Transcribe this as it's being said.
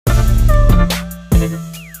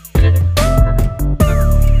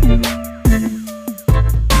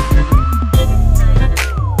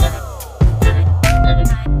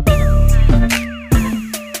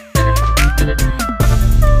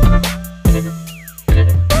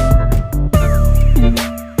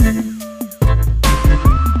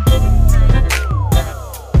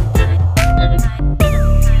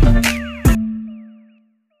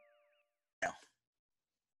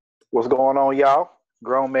going on, y'all?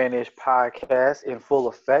 Grown Man Ish podcast in full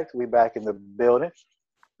effect. We back in the building.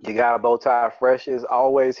 You got a bow tie fresh is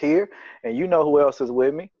always here, and you know who else is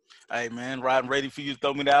with me. Hey man, riding ready for you to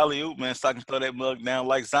throw me the alley oop, man. So I can throw that mug down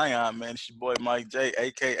like Zion, man. It's your boy Mike J,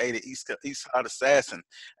 aka the East Side Assassin.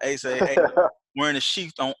 Hey, say, hey, wearing a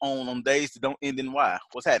sheath on days that don't end in Y.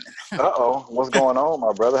 What's happening? What's going on,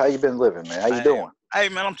 my brother? How you been living, man? How you Hey, doing? hey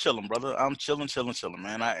man, I'm chilling, brother. I'm chilling,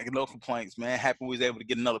 man. No complaints, man. Happy we was able to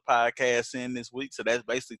get another podcast in this week. So that's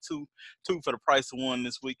basically two for the price of one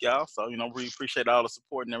this week, y'all. So we appreciate all the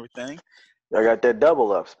support and everything. I got that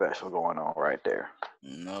double up special going on right there.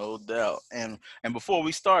 No doubt. And before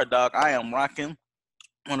we start, Doc, I am rocking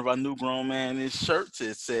one of our new grown man is shirts.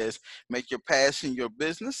 It says "Make your passion your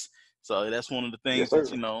business." So that's one of the Yes, things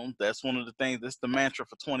sir. that's one of the things. That's the mantra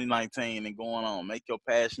for 2019 and going on. Make your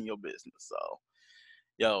passion your business. So,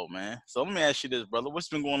 yo, man. So let me ask you this, brother. What's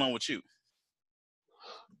been going on with you?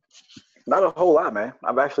 Not a whole lot, man.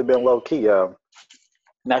 I've actually been low key.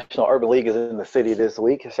 National Urban League is in the city this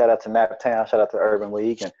week. Shout out to Naptown. Shout out to Urban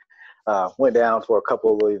League, and went down for a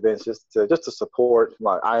couple of events just to support.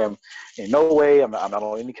 Like I am in no way, I'm not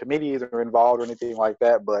on any committees or involved or anything like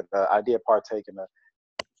that, but I did partake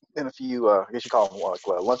in a few, I guess you call them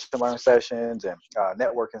lunch and learn sessions and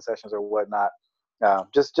networking sessions or whatnot.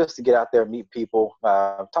 Just to get out there, meet people,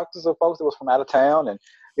 talk to some folks that was from out of town, and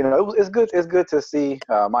it's good to see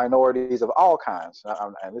minorities of all kinds.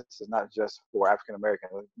 And this is not just for African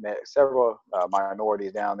Americans. We've met several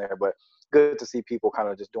minorities down there, but good to see people kind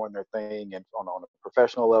of just doing their thing and on a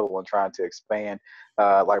professional level and trying to expand,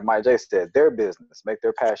 like Mike J said, their business, make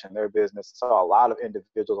their passion their business. Saw a lot of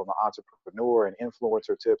individuals on the entrepreneur and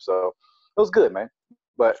influencer tip, so it was good, man.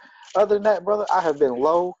 But other than that, brother, I have been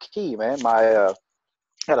low key, man. My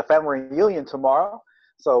had a family reunion tomorrow,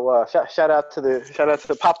 so shout out to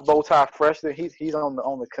Papa Bowtie Fresh. He's on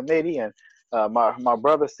the committee, and my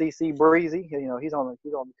brother CC Breezy, he's on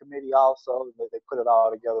the committee also. They put it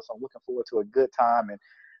all together, so I'm looking forward to a good time and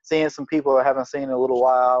seeing some people I haven't seen in a little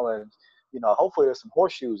while, and hopefully there's some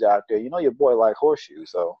horseshoes out there. Your boy like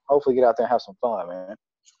horseshoes, so hopefully get out there and have some fun, man.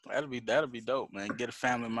 That'll be dope, man. Get a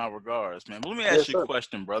family my regards, man. But let me ask Yes, you a sir.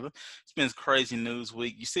 question, brother. It's been crazy news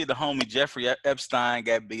week. You see the homie Jeffrey Epstein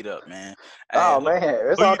got beat up, man. Hey, Oh man,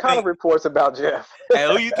 there's who all you kind think? of reports about Jeff. Hey,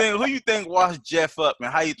 who you think washed Jeff up,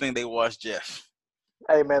 man? How you think they washed Jeff?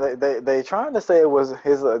 Hey man, they trying to say it was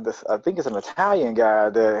his. I think it's an Italian guy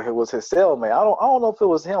that it was his cellmate. I don't know if it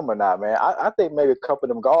was him or not, man. I think maybe a couple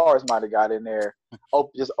of them guards might have got in there,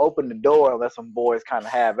 just opened the door and let some boys kind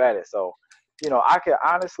of have at it. So, I can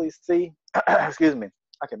honestly see. Excuse me.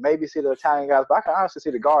 I can maybe see the Italian guys, but I can honestly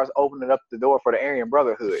see the guards opening up the door for the Aryan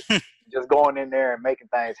Brotherhood, just going in there and making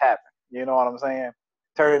things happen. You know what I'm saying?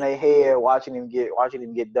 Turning their head, watching him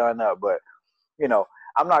get done up, but you know.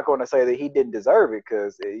 I'm not going to say that he didn't deserve it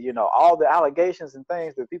because, all the allegations and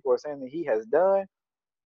things that people are saying that he has done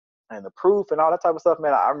and the proof and all that type of stuff,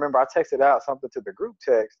 man, I remember I texted out something to the group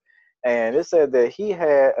text and it said that he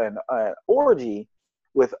had an orgy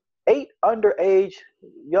with 8 underage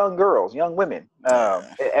young girls, young women, Yeah,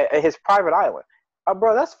 at his private island.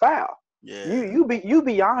 Bro, that's foul. yeah. You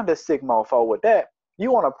beyond a sick mofo with that.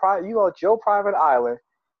 You on your private island.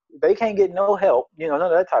 They can't get no help, none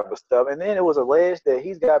of that type of stuff. And then it was alleged that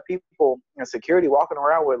he's got people in security walking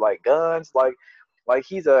around with like guns, like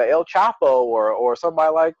he's a El Chapo or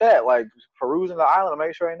somebody like that, like perusing the island to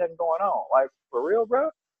make sure ain't nothing going on. Like for real, bro.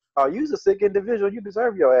 You's a sick individual. You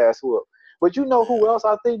deserve your ass whooped. But you know who else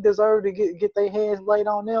I think deserve to get their hands laid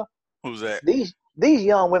on them? Who's that? These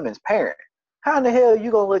young women's parents. How in the hell are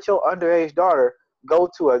you gonna let your underage daughter go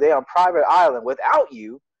to a damn private island without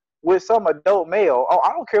you? With some adult male,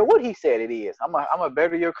 I don't care what he said it is. I'm a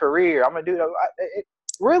better your career. I'm gonna do that.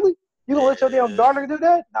 Really? You gonna let your damn Yeah, daughter do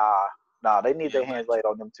that? Nah. They need yeah, their man. hands laid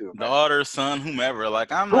on them too, man. Daughter, son, whomever.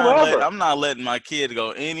 Like Whoever. I'm not letting my kid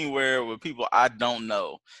go anywhere with people I don't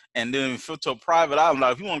know. And then if to a private island,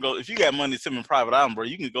 like if you want to go, if you got money to send me a private island, bro,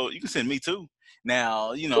 you can go. You can send me too.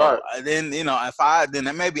 Now, Right. then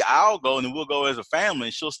then maybe I'll go and then we'll go as a family.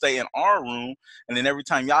 And she'll stay in our room, and then every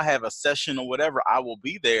time y'all have a session or whatever, I will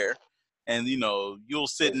be there. And you'll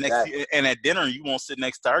sit next Exactly. to, and at dinner you won't sit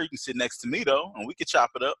next to her. You can sit next to me though, and we can chop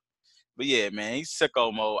it up. But yeah, man, he's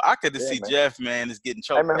sicko mode. I could just Yeah, see man. Jeff, man, is getting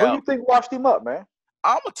Hey, choked man, who out. you think washed him up, man?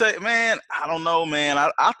 I'm gonna tell you, man. I don't know, man.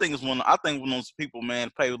 I think it's one. I think one of those people, man,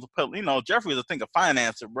 play with. Jeffrey is, I think, a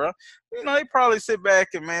financer, bro. You know, they probably sit back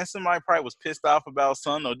and, man, somebody probably was pissed off about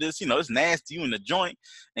something or this, you know, it's nasty, you in the joint.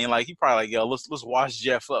 And, like, he probably like, yo, let's wash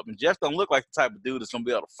Jeff up. And Jeff don't look like the type of dude that's going to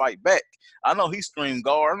be able to fight back. I know he screamed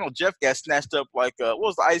guard. I know Jeff got snatched up like, what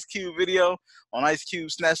was the Ice Cube video? On Ice Cube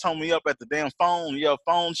snatched homie up at the damn phone, yo,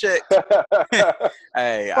 phone check.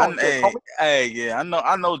 Hey, yeah,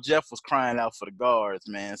 I know Jeff was crying out for the guards,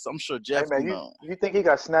 man. So I'm sure Jeff, hey, man, you think he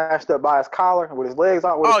got snatched up by his collar with his legs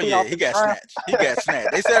on? With his feet off he got snatched. He got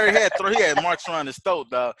snatched. They said he had marks around his throat,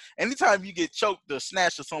 dog. Anytime you get choked or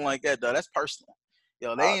snatched or something like that, dog, that's personal.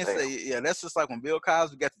 Yo, they ain't say, yeah, that's just like when Bill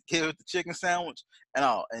Cosby got the kid with the chicken sandwich and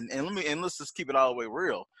all. And let's just keep it all the way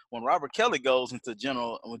real. When Robert Kelly goes into Gen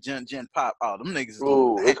Pop, them niggas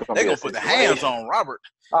they gonna put the hands on Robert.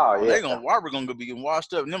 Oh yeah, Robert gonna be getting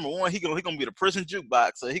washed up. Number one, he gonna be the prison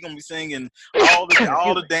jukebox. So he gonna be singing all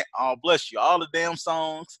the damn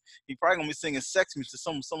songs. He probably gonna be singing "Sex Me" to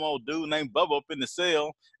some old dude named Bubba up in the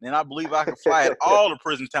cell. And I Believe I Can Fly at all the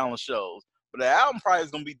prison talent shows. But the album probably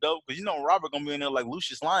is gonna be dope because you know Robert gonna be in there like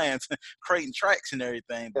Lucius Lyons, creating tracks and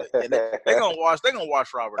everything. But yeah, they gonna watch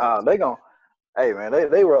Robert. They gonna. Hey man,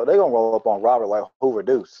 they gonna roll up on Robert like Hoover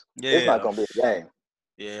Deuce. Yeah. It's not gonna be a game.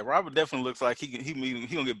 Yeah, Robert definitely looks like he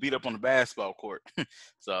gonna get beat up on the basketball court.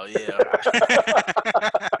 So yeah.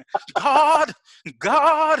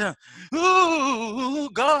 God, ooh,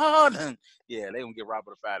 God. Yeah, they gonna get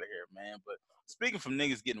Robert up out of here, man. But speaking from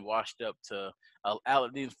niggas getting washed up to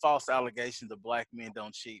these false allegations of black men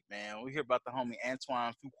don't cheat, man. We hear about the homie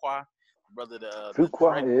Antoine Fuqua. Brother, the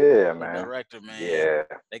director, man. Yeah,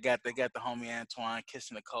 they got the homie Antoine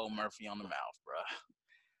kissing Nicole Murphy on the mouth, bro.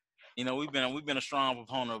 You know we've been a strong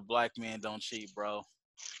proponent of black men don't cheat, bro.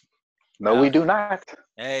 No, we do not.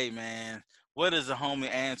 Hey, man, what does the homie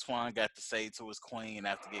Antoine got to say to his queen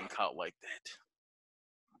after getting caught like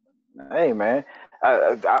that? Hey, man,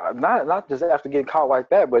 not just after getting caught like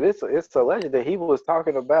that, but it's alleged that he was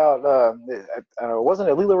talking about wasn't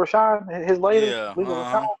it Lela Rochon, his lady? Yeah. Lela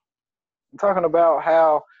Rochon? Talking about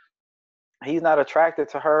how he's not attracted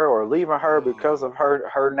to her or leaving her because of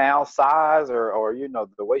her now size or you know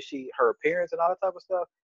the way her appearance and all that type of stuff.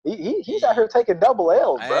 He's out here taking double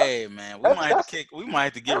L's, bro. Hey man, we might have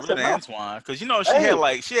to get rid of Antoine because you know she had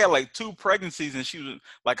like 2 pregnancies and she was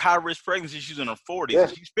like high risk pregnancy. She was in her 40s. Yeah.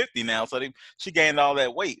 And she's 50 now, so she gained all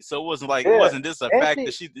that weight. So it wasn't like it wasn't just a fact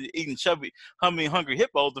that she's eating chubby, hungry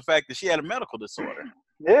hippos. The fact that she had a medical disorder.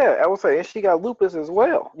 Yeah, I would say, and she got lupus as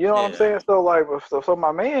well. You know what I'm saying? So like, so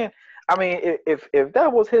my man, I mean, if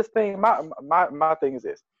that was his thing, my thing is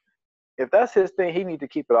this: if that's his thing, he needs to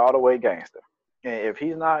keep it all the way gangster. And if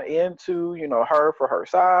he's not into, you know, her for her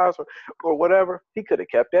size or whatever, he could have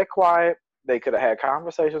kept that quiet. They could have had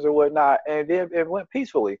conversations or whatnot, and then it went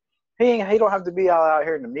peacefully. He don't have to be out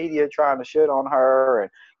here in the media trying to shit on her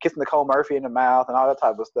and kissing Nicole Murphy in the mouth and all that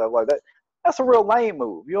type of stuff like that. That's a real lame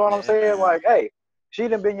move. You know what I'm saying? Like, hey. She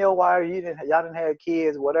done been your wife. Y'all done had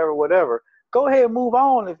kids, whatever. Go ahead and move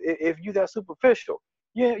on if you that superficial.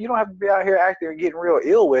 You don't have to be out here acting and getting real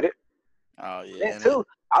ill with it. Oh yeah. And too,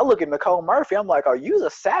 I look at Nicole Murphy. I'm like, oh, you's a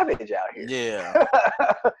savage out here. Yeah.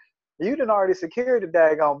 You done already secured the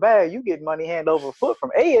daggone bag. You get money hand over foot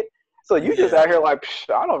from Ed. So you just out here like,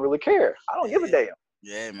 I don't really care. I don't give a damn.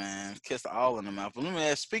 Yeah, man. Kiss all in the mouth. But let me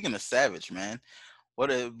ask, speaking of savage, man. What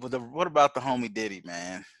about the homie Diddy,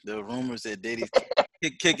 man? The rumors that Diddy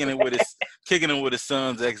kicking it with his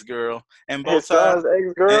son's ex-girl and both sides.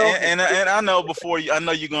 Ex-girl. And I know I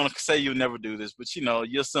know you're gonna say you'll never do this, but you know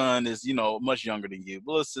your son is much younger than you.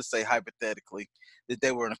 But let's just say hypothetically that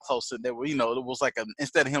they were in a closer. They were it was like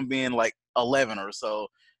instead of him being like 11 or so,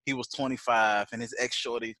 he was 25 and his ex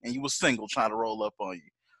shorty, and you was single trying to roll up on you.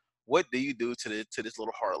 What do you do to this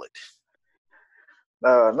little harlot?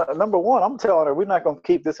 Number one, I'm telling her we're not gonna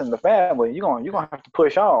keep this in the family. You're gonna have to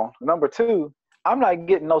push on. Number two, I'm not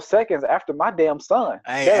getting no seconds after my damn son.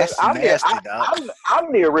 Hey, I'm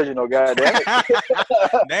the original guy. Damn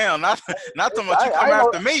it. Damn, not so much you come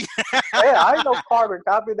after me. Yeah, I ain't no carbon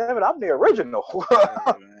copy. Damn it, I'm the original.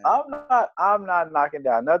 I'm not knocking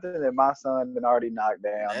down nothing that my son been already knocked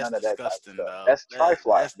down. That's none of that disgusting, stuff. That's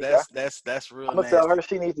trifling. That's real. I'm gonna tell her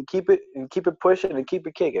she needs to keep it pushing and keep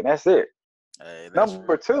it kicking. That's it. Hey,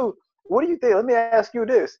 Number two, what do you think? Let me ask you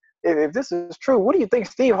this: if this is true, what do you think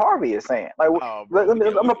Steve Harvey is saying? Like, I'm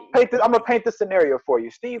gonna paint this scenario for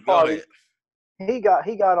you. Steve Harvey, he got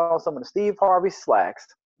on some of the Steve Harvey slacks,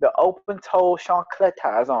 the open-toe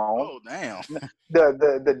Chancletas on. Oh damn!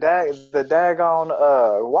 The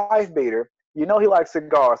daggone wife beater. You know he likes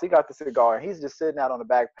cigars. He got the cigar, and he's just sitting out on the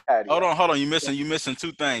back patio. Hold on. You missing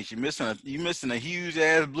 2 things. You missing a huge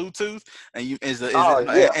ass Bluetooth, and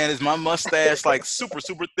is my mustache like super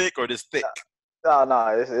thick or this thick?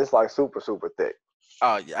 No, it's like super thick.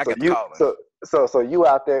 Oh yeah, I So got the you calling. so you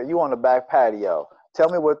out there, you on the back patio. Tell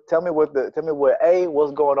me what A,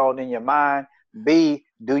 what's going on in your mind. B,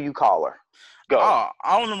 do you call her? Go. Oh,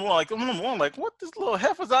 I'm like, what this little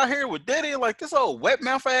heifer's out here with Diddy? Like this old wet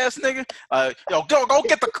mouth ass nigga. Yo, go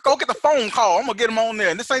get the phone call. I'm gonna get him on there.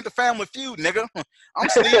 And this ain't the Family Feud, nigga. I'm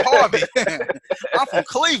Steve Harvey. I'm from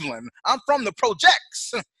Cleveland. I'm from the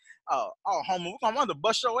projects. Homie, I'm gonna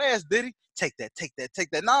bust your ass, Diddy. Take that.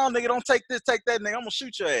 No, nigga, don't take this, take that, nigga. I'm gonna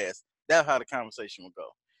shoot your ass. That's how the conversation would go.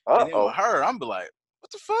 And then with Uh-oh. her, I'm be like,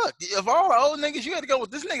 what the fuck? Of all the old niggas, you had to go with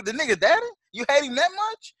this nigga, the nigga daddy? You hate him that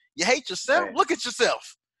much? You hate yourself? Man. Look at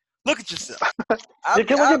yourself. Look at yourself. You're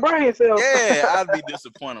killing your brain cells. Yeah, I'd be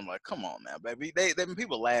disappointed. I'm like, come on now, baby. They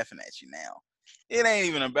people laughing at you now. It ain't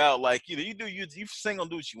even about like you single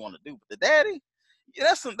do what you want to do. But the daddy,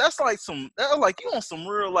 yeah, that's like you on some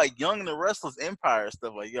real like Young and the Restless Empire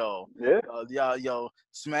stuff. Like Yeah. yo,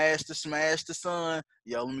 smash the son.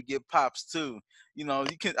 Yo, let me get pops too.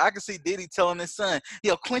 I can see Diddy telling his son,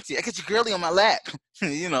 yo, Quincy, I get your girlie on my lap.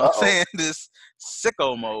 Saying this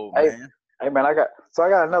sicko mode, man. Hey man, I got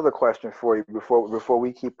another question for you before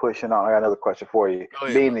we keep pushing on. I got another question for you.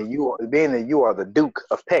 Ahead, being that you are the Duke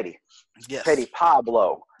of Petty, yes, Petty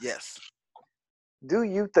Pablo. Yes. Do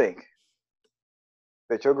you think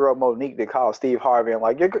that your girl Monique did call Steve Harvey and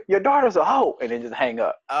like your daughter's a hoe and then just hang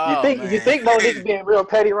up? Oh, you think Monique's being real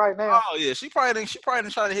petty right now? Oh yeah, she probably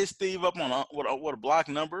didn't try to hit Steve up on with a block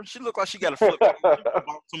number. She looked like she got a flip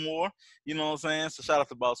Baltimore. You know what I'm saying? So shout out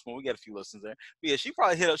to Baltimore. We got a few listeners there. But yeah, she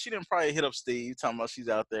didn't probably hit up Steve talking about she's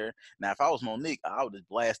out there. Now if I was Monique, I would just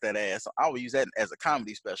blast that ass. I would use that as a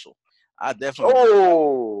comedy special. I definitely.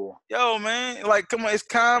 Oh. Yo, man, like come on, it's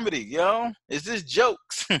comedy, yo. It's just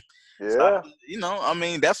jokes. Yeah. So, I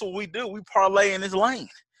mean, that's what we do. We parlay in this lane.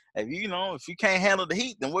 If you can't handle the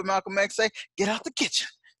heat, then what Malcolm X say? Get out the kitchen.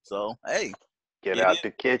 So, hey, get out the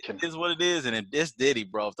kitchen. It is what it is. And if this Diddy,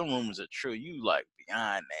 bro, if the rumors are true, you like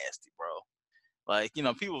beyond nasty, bro. Like,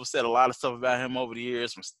 people have said a lot of stuff about him over the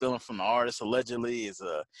years, from stealing from the artist allegedly,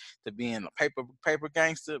 to being a paper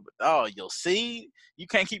gangster. But your seed, you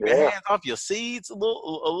can't keep your hands off your seeds. A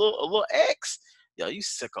little X. Yo, you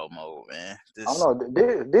sicko mode, man. I don't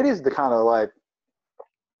know. Diddy's the kind of like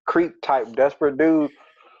creep type desperate dude.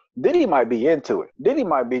 Diddy might be into it. Diddy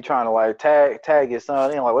might be trying to like tag his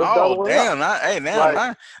son in. Like, let's go. Oh damn!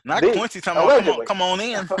 Not Quincy talking about come on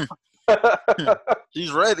in.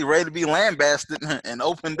 She's ready to be lambasted and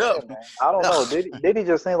opened up. Man. I don't know. Diddy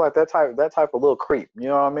just seems like that type of little creep. You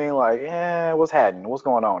know what I mean? Like, what's happening? What's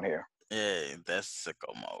going on here? Yeah, that's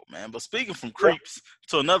sicko mode, man. But speaking from creeps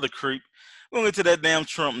to another creep, we're gonna get to that damn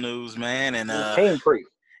Trump news, man. And King creep.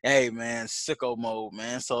 Hey, man, sicko mode,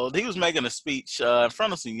 man. So he was making a speech in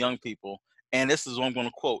front of some young people, and this is what I'm going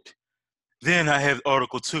to quote. Then I have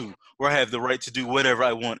Article 2, where I have the right to do whatever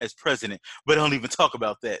I want as president, but I don't even talk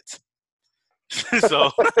about that.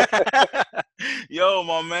 So, yo,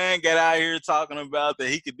 my man got out here talking about that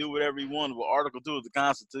he could do whatever he wanted with Article 2 of the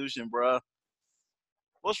Constitution, bro.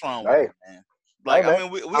 What's wrong with him, man? Like, I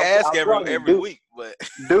mean, we ask every week, but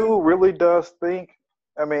dude really does think.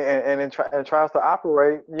 I mean, and tries to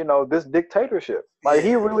operate, this dictatorship. Like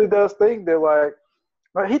he really does think that,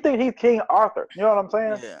 like he think he's King Arthur. You know what I'm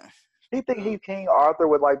saying? Yeah. He think he's King Arthur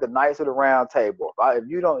with like the Knights of the Round Table.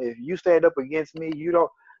 If you stand up against me, you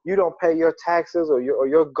don't pay your taxes or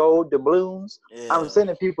your gold doubloons. Yeah. I'm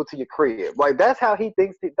sending people to your crib. Like that's how he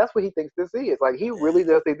thinks. That's what he thinks this is. Like he really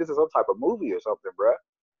does think this is some type of movie or something, bro.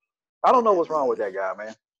 I don't know what's wrong with that guy,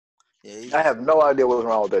 man. Yeah, I have no idea what's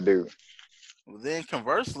wrong with that dude. Well, then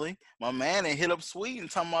conversely, my man hit up Sweden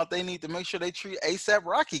talking about they need to make sure they treat ASAP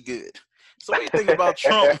Rocky good. So what do you think about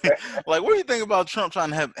Trump? Like, what do you think about Trump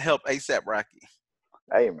trying to help ASAP Rocky?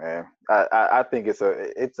 Hey man, I think it's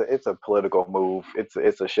a political move.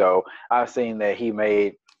 It's a show. I've seen that he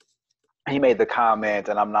made the comment,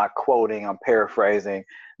 and I'm not quoting, I'm paraphrasing,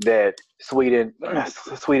 that Sweden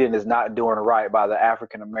is not doing right by the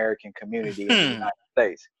African American community in the United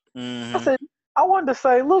States. Mm-hmm. I said, I wanted to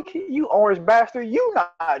say, look, you orange bastard, you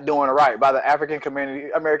not doing right by the African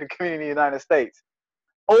American community in the United States,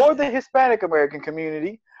 or the Hispanic American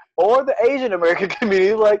community, or the Asian American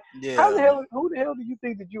community. Like, who the hell do you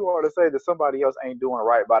think that you are to say that somebody else ain't doing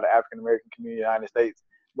right by the African American community in the United States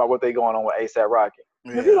by what they going on with ASAP Rocky?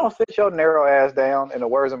 Yeah. If you don't sit your narrow ass down, in the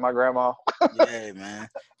words of my grandma, Yeah, man.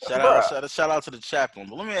 Bruh. Shout out to the chaplain.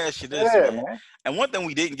 But let me ask you this, Yeah, man. man. And one thing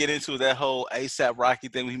we didn't get into is that whole ASAP Rocky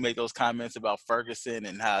thing. We made those comments about Ferguson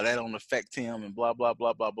and how that don't affect him and blah blah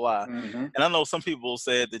blah blah blah. Hmm. And I know some people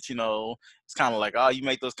said that it's kind of like, oh, you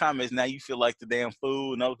make those comments now you feel like the damn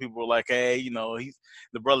fool, and other people were like, hey, he's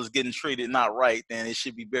the brother's getting treated not right, then it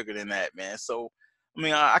should be bigger than that, man. So I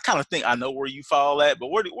mean, I kind of think I know where you fall at, but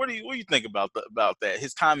what do you think about about that?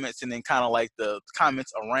 His comments, and then kind of like the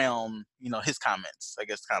comments around, his comments. I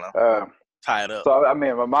guess kind of Uh, tie it up. so I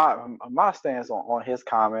mean, my stance on his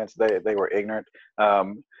comments, they were ignorant.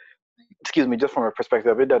 Um, excuse me, just from a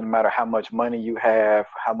perspective, it doesn't matter how much money you have,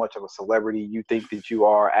 how much of a celebrity you think that you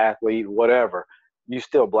are, athlete, whatever, you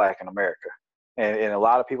still black in America. And in a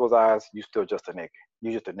lot of people's eyes, you still just a nigga.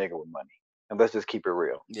 You just a nigga with money. And let's just keep it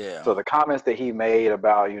real. Yeah, So the comments that he made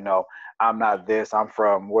about, I'm not this, I'm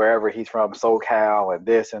from wherever he's from, SoCal and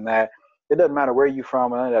this and that, it doesn't matter where you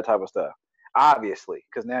from and none of that type of stuff. Obviously,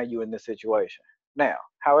 because now you're in this situation. Now,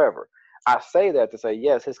 however, I say that to say,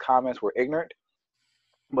 yes, his comments were ignorant,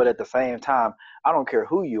 but at the same time, I don't care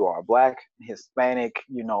who you are, black, Hispanic,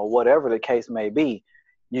 whatever the case may be,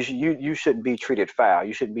 you shouldn't be treated foul.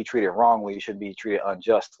 You shouldn't be treated wrongly. You shouldn't be treated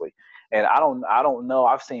unjustly. And I don't know.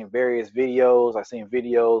 I've seen various videos. I've seen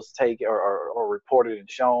videos take or reported and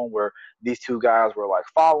shown where these two guys were like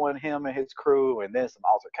following him and his crew, and then some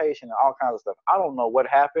altercation and all kinds of stuff. I don't know what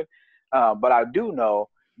happened, but I do know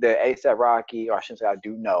that ASAP Rocky, or I shouldn't say I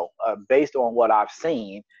do know, based on what I've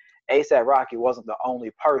seen, ASAP Rocky wasn't the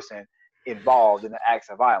only person involved in the acts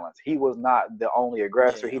of violence. He was not the only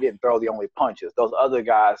aggressor. yeah, He didn't throw the only punches. Those other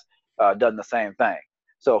guys done the same thing.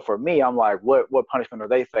 So for me, I'm like, what punishment are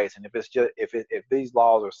they facing? If it's just if these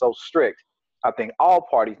laws are so strict, I think all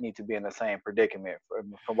parties need to be in the same predicament.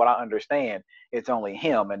 From what I understand, it's only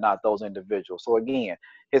him and not those individuals. So again,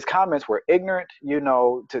 his comments were ignorant,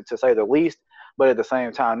 to say the least. But at the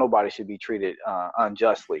same time, nobody should be treated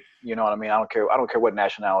unjustly. You know what I mean? I don't care. I don't care what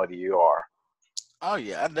nationality you are. oh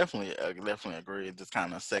yeah, I definitely agree. Just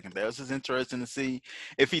kind of second that. It's just interesting to see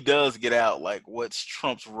if he does get out, like what's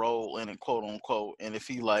Trump's role in it, quote unquote, and if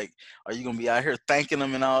he like, are you gonna be out here thanking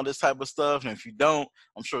him and all this type of stuff? And if you don't,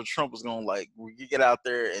 I'm sure Trump is gonna like you get out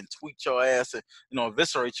there and tweet your ass and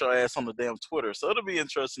eviscerate your ass on the damn Twitter. So it'll be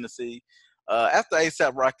interesting to see. After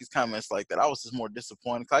ASAP Rocky's comments like that, I was just more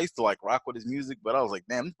disappointed. 'Cause I used to like rock with his music, but I was like,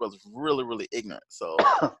 damn, this brother's really, really ignorant. So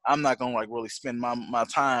I'm not gonna like really spend my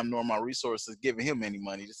time nor my resources giving him any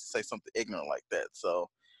money just to say something ignorant like that. So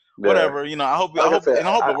Yeah. whatever, I Like I hope said,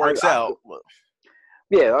 I hope it works out. But,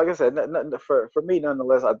 yeah, like I said, for me,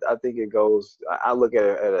 nonetheless, I think it goes. I look at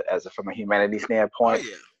it as from a humanity oh standpoint.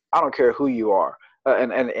 yeah, I don't care who you are,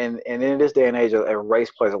 and in this day and age,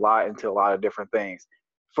 race plays a lot into a lot of different things.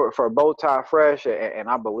 For Bowtie Fresh, and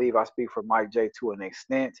I believe I speak for Mike J to an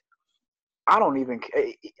extent. I don't even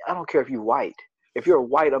I don't care if you're white. If you're a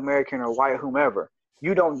white American or white whomever,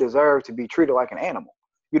 you don't deserve to be treated like an animal.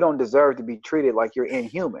 You don't deserve to be treated like you're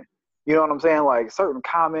inhuman. You know what I'm saying? Like certain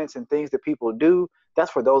comments and things that people do,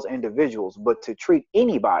 that's for those individuals. But to treat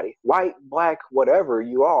anybody, white, black, whatever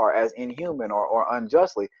you are, as inhuman or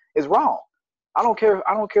unjustly is wrong. I don't care.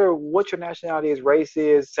 I don't care what your nationality is, race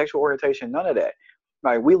is, sexual orientation, none of that.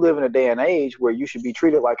 Like we live in a day and age where you should be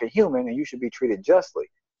treated like a human and you should be treated justly.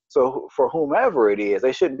 So for whomever it is,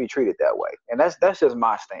 they shouldn't be treated that way. And that's just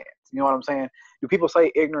my stance. You know what I'm saying? Do people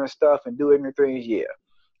say ignorant stuff and do ignorant things? Yeah.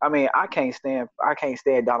 I mean, I can't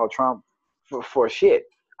stand Donald Trump for shit.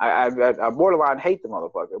 I borderline hate the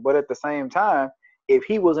motherfucker. But at the same time, if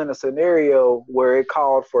he was in a scenario where it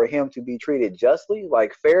called for him to be treated justly,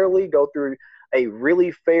 like fairly, go through a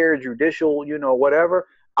really fair judicial, whatever,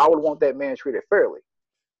 I would want that man treated fairly.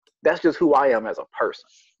 That's just who I am as a person.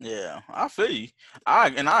 yeah, I feel you. I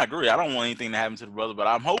agree. I don't want anything to happen to the brother, but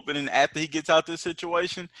I'm hoping after he gets out this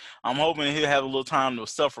situation, I'm hoping he'll have a little time to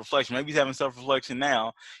self reflection. Maybe he's having self reflection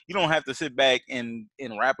now. You don't have to sit back and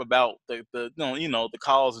rap about the the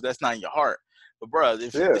cause if that's not in your heart. But bro,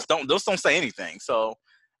 if you Yeah, just don't say anything. So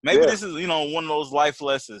maybe yeah. this is one of those life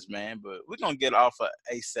lessons, man. But we're gonna get off of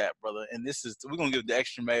ASAP, brother, and we're gonna give the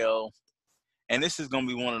extra mayo, and this is gonna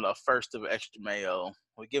be one of the first of extra mayo.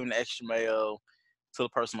 We're giving the extra mayo to the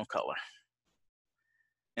person of color,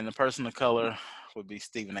 and the person of color would be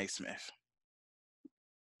Stephen A. Smith.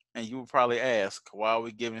 And you would probably ask, why are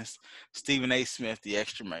we giving Stephen A. Smith the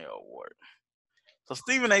extra mayo award? So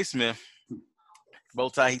Stephen A. Smith,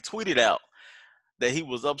 Bowtie, he tweeted out that he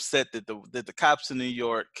was upset that the cops in New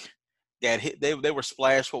York got hit. They were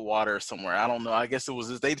splashed with water somewhere. I don't know. I guess it was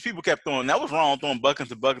just people kept throwing. That was wrong, throwing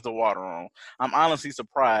buckets and buckets of water on. I'm honestly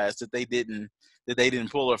surprised that they didn't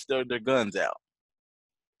pull their guns out.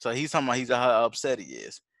 So he's talking about how upset he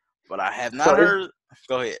is. but I have not So heard.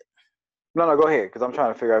 Go ahead. no, go ahead, because I'm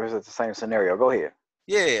trying to figure out if it's the same scenario. Go ahead.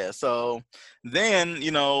 Yeah, so then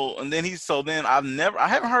and then I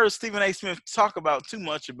haven't heard Stephen A. Smith talk about too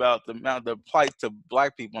much about the plight to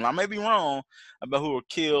black people, and I may be wrong about who were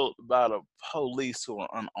killed by the police who were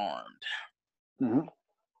unarmed. Mm-hmm.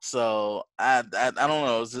 So I don't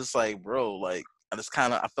know. It's just like, bro, like I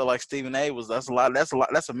feel like Stephen A. That's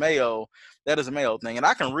a Mayo. That is a Mayo thing, and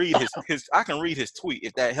I can read his tweet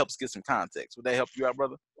if that helps get some context. Would that help you out,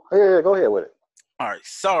 brother? Yeah, go ahead with it. All right,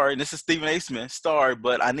 sorry, this is Stephen A. Smith. Sorry,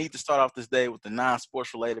 but I need to start off this day with a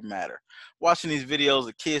non-sports related matter. Watching these videos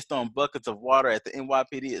of kids throwing buckets of water at the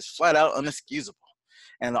NYPD is flat out inexcusable.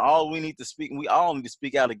 And we all need to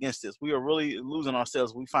speak out against this. We are really losing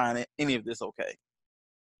ourselves if we find any of this okay.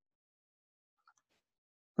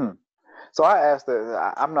 So I asked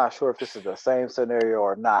I'm not sure if this is the same scenario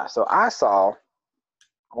or not. So I saw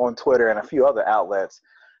on Twitter and a few other outlets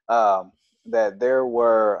that there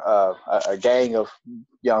were a gang of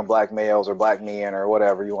young black males or black men or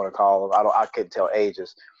whatever you want to call them. I couldn't tell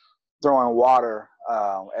ages, throwing water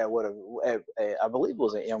at I believe it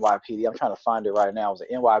was an NYPD. I'm trying to find it right now. It was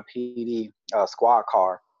an NYPD squad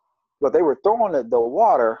car, but they were throwing the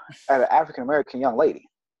water at an African American young lady,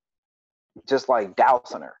 just like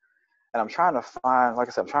dousing her. And I'm trying to find, like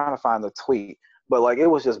I said, I'm trying to find the tweet, but like it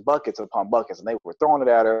was just buckets upon buckets, and they were throwing it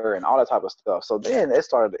at her and all that type of stuff. So then it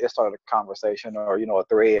started a conversation, or a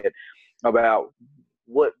thread about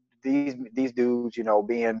what these dudes,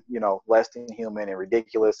 being less than human and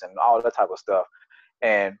ridiculous and all that type of stuff,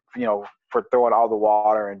 and for throwing all the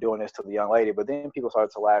water and doing this to the young lady. But then people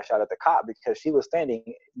started to lash out at the cop because she was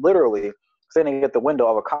literally standing at the window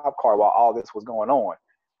of a cop car while all this was going on.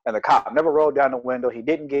 And the cop never rolled down the window. He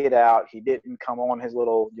didn't get out. He didn't come on his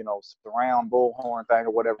little, surround bullhorn thing or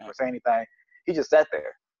whatever or say anything. He just sat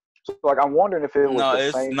there. So, like, I'm wondering if it was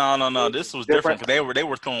the same. No. This was different because they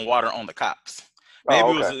were throwing water on the cops.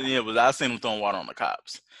 Maybe it was I seen them throwing water on the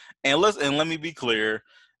cops. And let me be clear,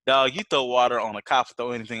 dog. You throw water on a cop, throw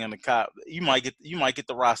anything on the cop, you might get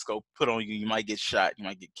the Roscoe put on you. You might get shot. You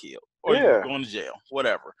might get killed. Or you're going to jail,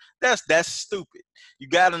 whatever. That's stupid. You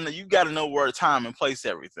gotta know where, time, and place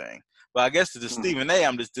everything. But I guess to the Stephen A,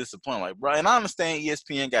 I'm just disappointed. Like, bro, and I understand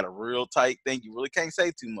ESPN got a real tight thing. You really can't say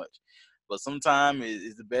too much. But sometimes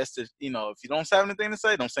it's the best if you don't have anything to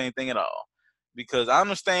say, don't say anything at all. Because I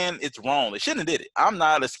understand it's wrong. They shouldn't have did it. I'm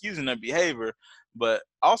not excusing their behavior, but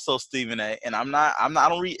also Stephen A. And I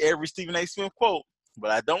don't read every Stephen A. Smith quote, but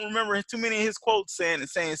I don't remember too many of his quotes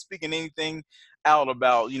speaking anything out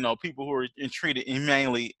about people who are treated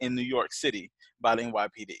inhumanely in New York City by the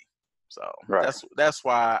NYPD. So that's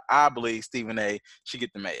why I believe Stephen A. should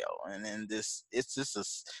get the Mayo. And then it's just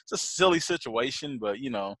a silly situation, but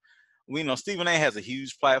we know Stephen A. has a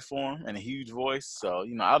huge platform and a huge voice, so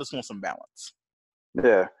I just want some balance.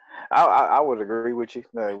 Yeah, I would agree with you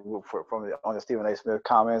on the Stephen A. Smith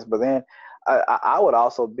comments, but then I would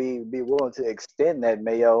also be willing to extend that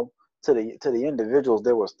Mayo to the individuals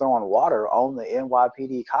that was throwing water on the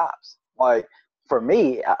NYPD cops. Like, for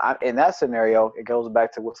me, in that scenario, it goes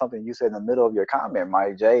back to something you said in the middle of your comment,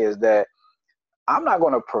 Mike J, is that I'm not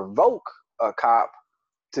going to provoke a cop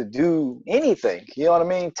to do anything. You know what I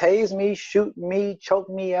mean? Tase me, shoot me, choke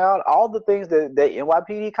me out, all the things that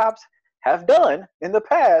NYPD cops have done in the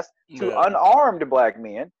past to unarmed black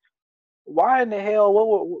men. Why in the hell?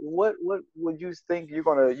 What would you think you're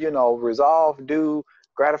gonna resolve, do,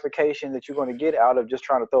 gratification that you're going to get out of just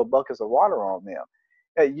trying to throw buckets of water on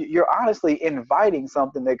them? You're honestly inviting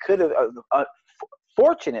something that could have.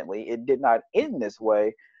 Fortunately, it did not end this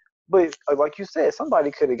way. But like you said,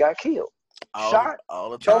 somebody could have got killed, shot,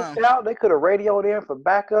 choked out. They could have radioed in for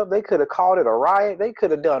backup. They could have called it a riot. They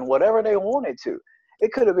could have done whatever they wanted to.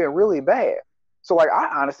 It could have been really bad. So, like, I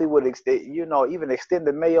honestly would even extend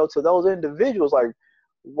the Mayo to those individuals. Like,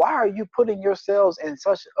 why are you putting yourselves in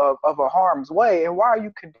such of a harm's way, and why are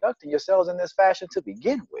you conducting yourselves in this fashion to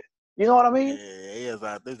begin with? You know what I mean? Yeah,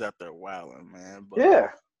 he's out there wilding, man. But, yeah.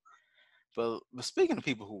 But speaking of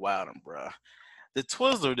people who wilding, bro, the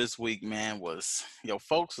Twizzler this week, man, was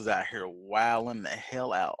folks was out here wilding the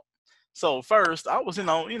hell out. So first, I was,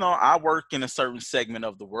 I work in a certain segment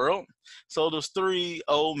of the world. So there's 3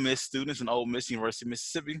 Ole Miss students in Ole Miss, University of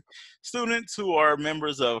Mississippi, students who are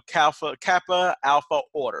members of Kappa Alpha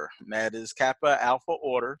Order. That is Kappa Alpha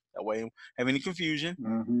Order. That way, don't have any confusion.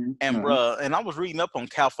 And and I was reading up on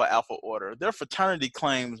Kappa Alpha Order. Their fraternity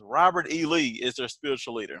claims Robert E. Lee is their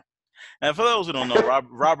spiritual leader. And for those who don't know,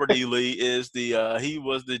 Robert E. Lee is he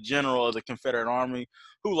was the general of the Confederate Army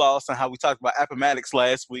who lost, and how we talked about Appomattox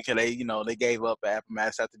last week, and they gave up at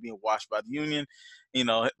Appomattox after being washed by the Union.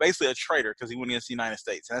 Basically a traitor because he went against the United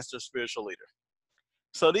States, and that's their spiritual leader.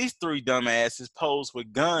 So these three dumbasses posed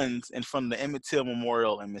with guns in front of the Emmett Till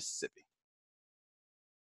Memorial in Mississippi.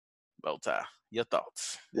 Bowtie, your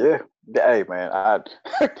thoughts? Yeah. Hey, man, I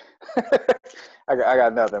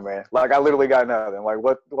got nothing, man. Like, I literally got nothing. Like,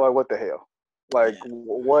 what the hell? Like,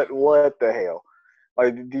 what the hell?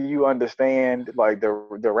 Like, do you understand, like, the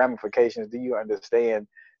ramifications? Do you understand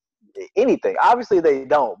anything? Obviously, they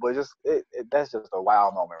don't, but that's just a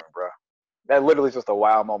wow moment, bro. That literally is just a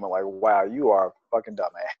wow moment. Like, wow, you are a fucking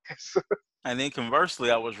dumbass. And then conversely,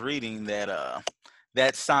 I was reading that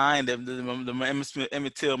that sign, the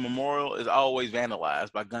Emmett Till Memorial, is always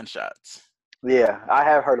vandalized by gunshots. Yeah, I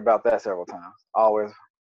have heard about that several times. Always.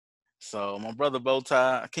 So, my brother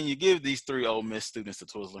Bowtie, can you give these three Ole Miss students a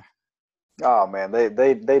Twizzler? Oh man, they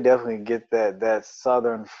definitely get that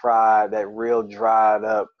southern fried, that real dried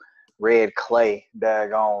up red clay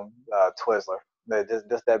daggone Twizzler.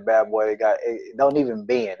 Just that bad boy. It don't even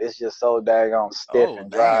bend. It's just so daggone stiff and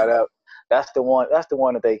dried damn. up. That's the one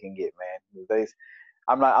that they can get, man.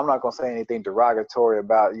 I'm not gonna say anything derogatory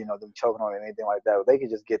about them choking on it or anything like that. But they can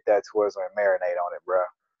just get that Twizzler and marinate on it, bro.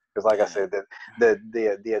 Because like I said,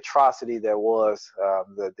 the atrocity that was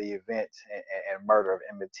the event and murder of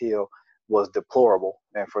Emmett Till was deplorable,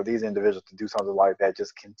 and for these individuals to do something like that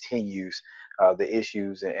just continues the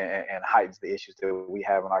issues and heightens the issues that we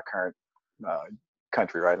have in our current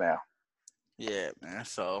country right now. Yeah, man.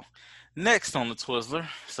 So next on the Twizzler,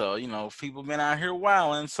 so people been out here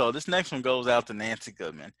wilding. So this next one goes out to Nancy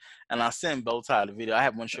Goodman, and I sent Bowtie the video. I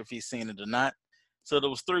wasn't sure if he's seen it or not. So there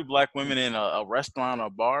was three black women in a restaurant or a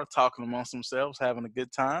bar talking amongst themselves, having a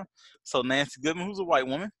good time. So Nancy Goodman, who's a white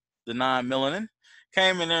woman, denying melanin,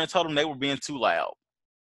 came in there and told them they were being too loud.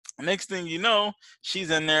 Next thing you know,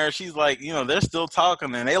 she's in there. She's like, they're still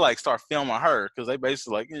talking, and they like start filming her because they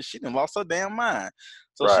basically like, she done lost her damn mind.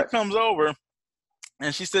 So she comes over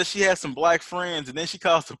and she says she has some black friends, and then she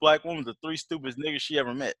calls the black woman the three stupidest niggas she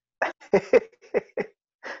ever met.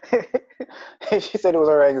 She said it was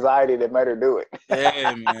her anxiety that made her do it.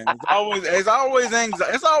 Yeah, man. It's always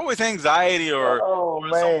anxiety or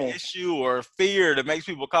some issue or fear that makes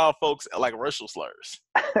people call folks like racial slurs.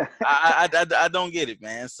 I don't get it,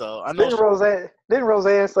 man. So I know. Didn't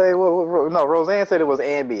Roseanne say? No, Roseanne said it was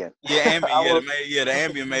Ambien. Yeah, Ambien. The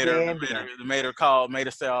Ambien made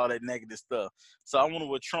her say all that negative stuff. So I wonder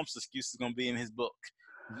what Trump's excuse is gonna be in his book.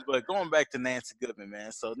 But going back to Nancy Goodman, man.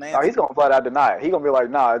 So Nancy, he's gonna flat out deny it. He's gonna be like,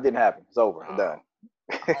 "Nah, it didn't happen. It's over. It's done."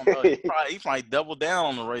 He probably double down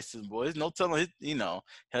on the racism, boy. There's no telling. Hell,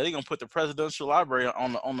 he gonna put the presidential library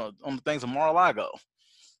on the things of Mar-a-Lago,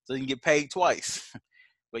 so he can get paid twice.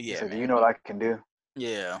 But yeah, man. You know what I can do?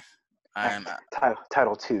 Yeah.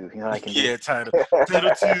 Title II, you know what I can do? Yeah, Title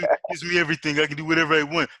II gives me everything. I can do whatever I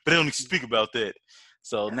want, but I don't need to speak about that.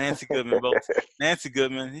 So Nancy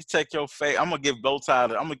Goodman, he take your fake. I'm gonna give Bowtie. I'm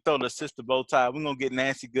gonna throw the sister Bowtie. We're gonna get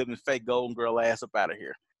Nancy Goodman's fake Golden Girl ass up out of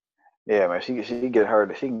here. Yeah, man, she can get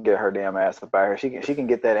her damn ass up out here. She can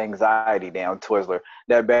get that anxiety down, Twizzler.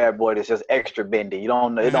 That bad boy that's just extra bendy. You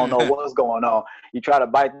don't know what's going on. You try to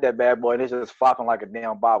bite that bad boy, and it's just flopping like a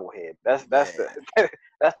damn bobblehead. That's the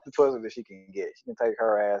Twizzler that she can get. She can take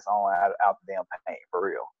her ass on out the damn paint for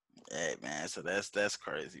real. Hey man, so that's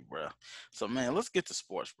crazy, bro. So man, let's get to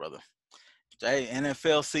sports, brother. Hey,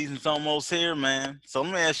 NFL season's almost here, man. So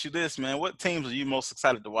let me ask you this, man. What teams are you most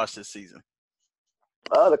excited to watch this season?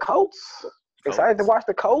 The Colts. Excited to watch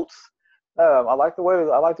the Colts. I like the way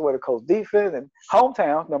the Colts defense and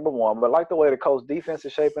hometown number one, but I like the way the Colts defense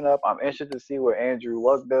is shaping up. I'm interested to see what Andrew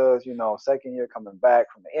Luck does. Second year coming back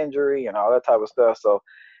from the injury and all that type of stuff. So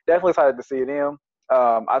definitely excited to see them.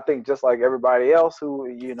 I think just like everybody else who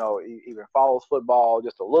even follows football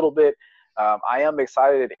just a little bit, I am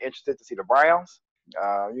excited and interested to see the Browns.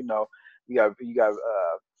 You got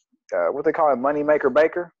what they call him, Moneymaker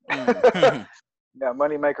Baker. You got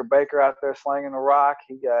Moneymaker Baker out there slanging the rock.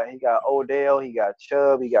 He got Odell. He got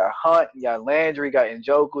Chubb. He got Hunt. He got Landry. He got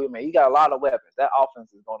Njoku. I mean, he got a lot of weapons. That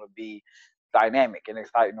offense is going to be dynamic and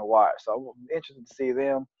exciting to watch. So I'm interested to see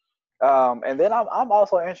them. And then I'm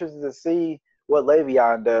also interested to see what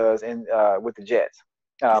Le'Veon does with the Jets.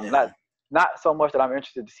 Not so much that I'm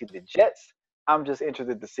interested to see the Jets. I'm just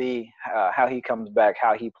interested to see how he comes back,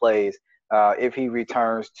 how he plays. If he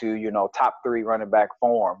returns to top 3 running back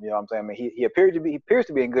form, you know what I'm saying? I mean, he appears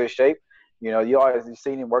to be in good shape. You always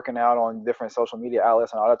seen him working out on different social media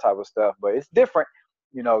outlets and all that type of stuff. But it's different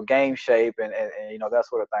game shape and that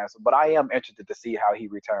sort of thing. So, but I am interested to see how he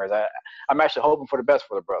returns. I'm actually hoping for the best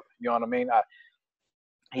for the brother. You know what I mean?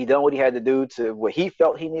 He done what he had to do to what he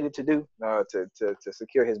felt he needed to do to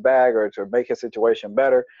secure his bag or to make his situation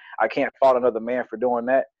better. I can't fault another man for doing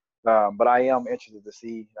that. But I am interested to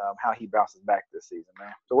see how he bounces back this season,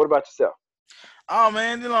 man. So what about yourself? Oh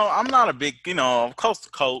man, I'm not a big, coast to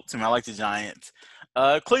Colts, and I like the Giants.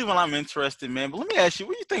 Cleveland, I'm interested, man. But let me ask you,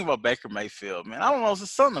 what do you think about Baker Mayfield, man? I don't know,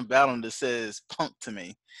 there's something about him that says punk to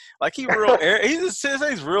me. Like he real, he just says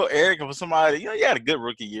he's real arrogant for somebody. He had a good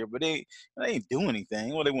rookie year, but they ain't do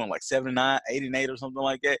anything. Well, they won like 79, 88 or something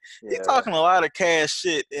like that. He's Yeah, talking a lot of cash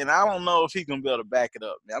shit, and I don't know if he's gonna be able to back it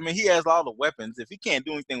up. I mean, he has all the weapons. If he can't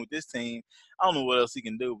do anything with this team, I don't know what else he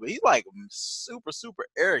can do. But he's like super, super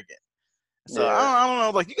arrogant. So yeah. I don't know.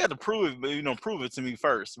 Like you got to prove it, but prove it to me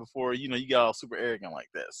first before you get all super arrogant like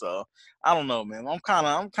that. So I don't know, man. I'm kind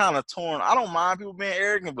of torn. I don't mind people being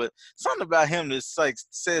arrogant, but something about him that's like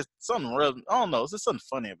says something real. I don't know. It's just something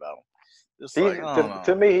funny about him. Just He like I don't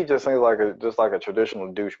to know. me he just seems like a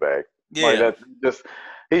traditional douchebag. Like Yeah. that just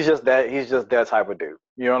he's just that type of dude.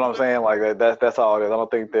 You know what I'm saying? Like that's all it is. I don't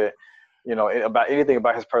think that about anything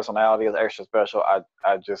about his personality is extra special.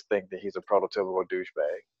 I just think that he's a prototypical douchebag.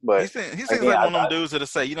 He But seems, he seems again, like one of them dudes that'll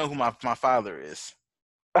say, you know who my father is.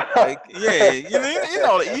 Like, yeah, you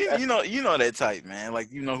know that type, man.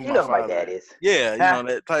 Like, you know who you my know who my father dad is. is. Yeah, Huh?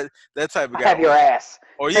 that type of I guy. have your ass.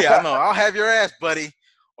 Or yeah, I know. I'll have your ass, buddy.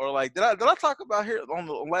 Or like, did I talk about here on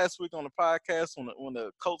the last week on the podcast when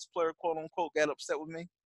the Colts player quote unquote got upset with me? Did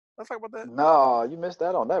I talk about that? No, you missed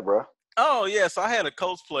out on that, bro. Oh yeah, so I had a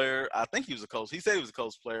Colts player. I think he was a Colts. He said he was a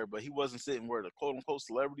Colts player, but he wasn't sitting where the quote unquote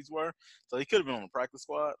celebrities were. So he could have been on the practice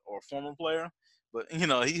squad or a former player. But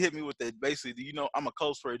he hit me with that basically. Do you know I'm a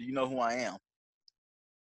Colts player? Do you know who I am?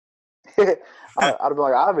 I'd be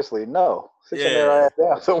like, obviously, no. Sit your Yeah. ass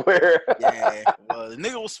down somewhere. Yeah, well, the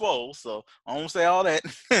nigga was swole, so I won't say all that.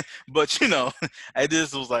 But I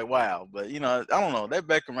just was like, wow. But I don't know. That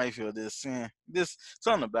Baker Mayfield, this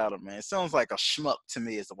something about him, man. It sounds like a schmuck to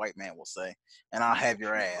me, as the white man will say. And I'll have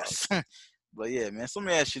your ass. But yeah, man. So let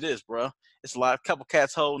me ask you this, bro. It's a couple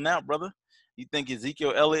cats holding out, brother. You think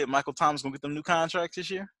Ezekiel Elliott, Michael Thomas gonna get them new contracts this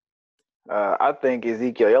year? I think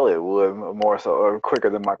Ezekiel Elliott would more so or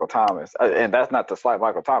quicker than Michael Thomas. And that's not to slight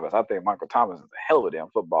Michael Thomas. I think Michael Thomas is a hell of a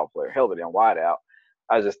damn football player, hell of a damn wideout.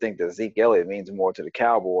 I just think that Zeke Elliott means more to the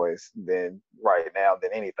Cowboys than right now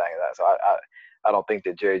than anything. So I don't think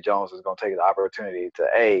that Jerry Jones is going to take the opportunity to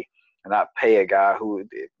and not pay a guy who,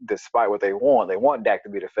 despite what they want Dak to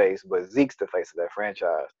be the face, but Zeke's the face of that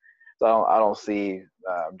franchise. So I don't see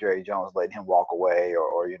Jerry Jones letting him walk away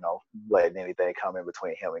or letting anything come in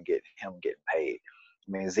between him and getting paid.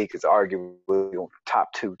 I mean, Zeke is arguably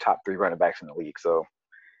top 2, top 3 running backs in the league. So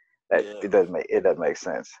that Yeah. it doesn't make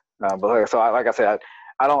sense. But so like I said,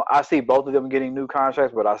 I see both of them getting new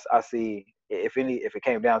contracts, but I see if it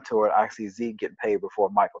came down to it, I see Zeke getting paid before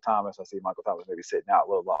Michael Thomas. I see Michael Thomas maybe sitting out a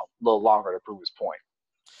little longer to prove his point.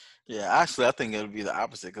 Yeah, actually, I think it'll be the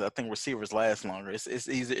opposite because I think receivers last longer. It's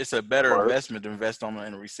easy. It's a better Word. investment to invest in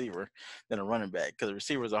a receiver than a running back because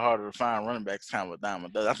receivers are harder to find. Running backs kind of a dime a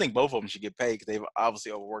dozen. I think both of them should get paid because they've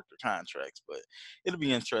obviously overworked their contracts. But it'll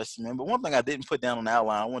be interesting, man. But one thing I didn't put down on the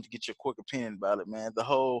outline, I want to get your quick opinion about it, man. The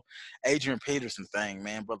whole Adrian Peterson thing,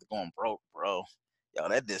 man. Brother going broke, bro. Yo,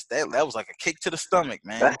 that was like a kick to the stomach,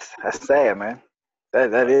 man. That's sad, man.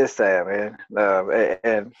 That Like, is sad, man.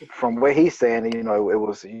 And from what he's saying, it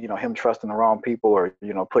was him trusting the wrong people, or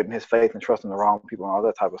putting his faith and trusting the wrong people and all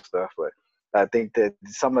that type of stuff. But I think that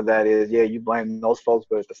some of that is, you blame those folks,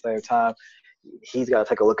 but at the same time, he's got to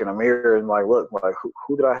take a look in the mirror and look,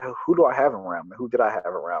 who do I have around me? Who did I have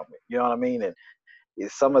around me? You know what I mean? And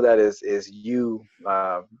some of that is you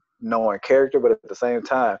knowing character, but at the same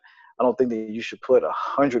time, I don't think that you should put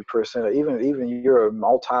 100%, even you're a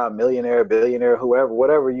multi-millionaire, billionaire,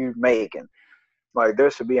 whatever you make, and there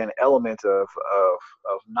should be an element of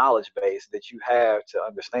knowledge base that you have to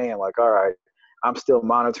understand. Like, all right, I'm still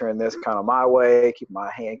monitoring this kind of my way, keep my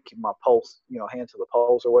pulse, hand to the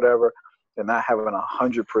pulse or whatever, and not having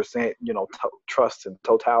 100%, trust and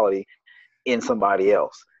totality in somebody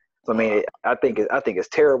else. So, I mean, I think it's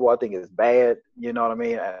terrible. I think it's bad. You know what I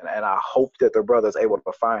mean? And I hope that the brother's able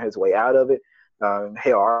to find his way out of it.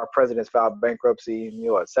 Hell, our president's filed bankruptcy,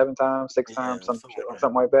 7 times, 6 yeah, times, something like that.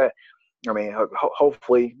 something like that. I mean,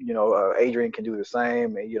 hopefully, Adrian can do the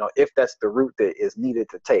same. If that's the route that is needed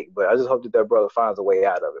to take. But I just hope that brother finds a way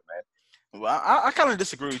out of it, man. Well, I kind of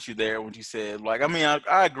disagree with you there when you said, like, I mean,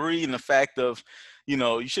 I agree in the fact of,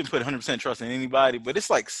 you shouldn't put 100% trust in anybody, but it's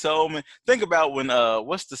like so many. Think about when,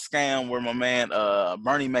 what's the scam where my man,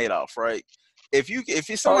 Bernie Madoff, right?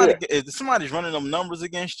 if somebody's running them numbers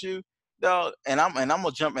against you, dog, and I'm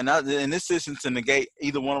gonna jump and this isn't to negate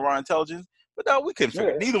either one of our intelligence, but dog, we couldn't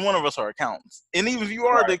figure it. Neither one of us are accountants, and even if you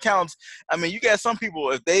are the accountants, I mean, you got some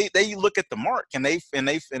people if they look at the mark and they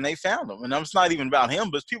found them, and it's not even about him,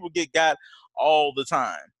 but people get got all the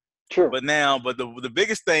time. True. But the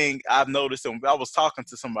biggest thing I've noticed, and I was talking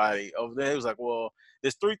to somebody over there, it was like, well,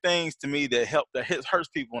 there's three things to me that hurts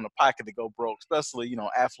people in the pocket to go broke, especially,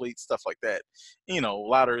 athletes, stuff like that.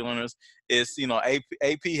 Lottery winners is,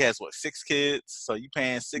 AP has 6 kids, so you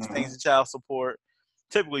paying 6 things in child support,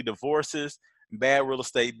 typically divorces, bad real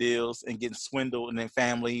estate deals, and getting swindled, and then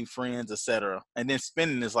family, friends, etc. And then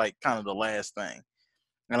spending is like kind of the last thing.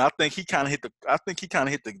 And I think he kind of hit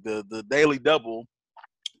the daily double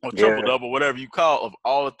or triple double, whatever you call, of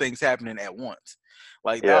all the things happening at once.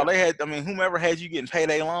 Like, dog, whomever had you getting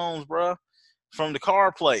payday loans, bro, from the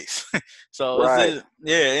car place. So and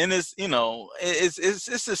it's it's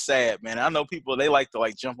just sad, man. I know people, they like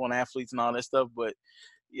to jump on athletes and all that stuff, but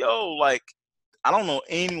I don't know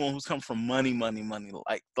anyone who's come from money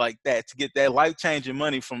like that to get that life-changing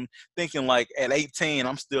money from thinking at 18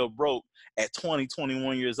 I'm still broke. At 20,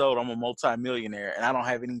 21 years old, I'm a multi-millionaire and I don't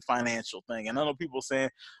have any financial thing. And I know people saying,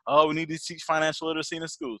 oh, we need to teach financial literacy in the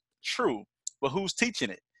schools. True, but who's teaching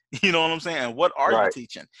it? You know what I'm saying? And what are you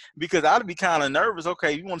teaching? Because I'd be kind of nervous.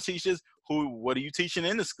 Okay, you want to teach this? What are you teaching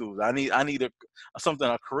in the schools? I need a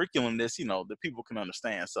curriculum that's, that people can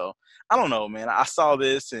understand. So I don't know, man. I saw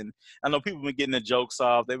this and I know people been getting the jokes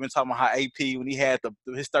off. They've been talking about how AP, when he had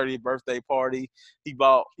his 30th birthday party, he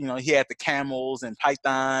bought, he had the camels and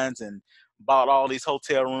pythons and bought all these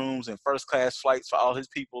hotel rooms and first class flights for all his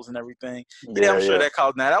peoples and everything. Yeah, I'm sure that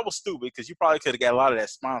cost. Now that was stupid because you probably could have got a lot of that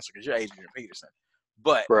sponsor because you're Adrian Peterson.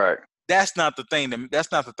 But that's not the thing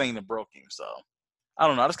that broke him. So I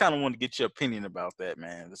don't know. I just kind of wanted to get your opinion about that,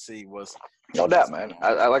 man, to see what's no doubt, man.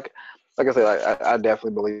 I like I said, I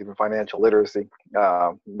definitely believe in financial literacy.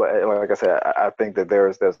 But like I said, I think that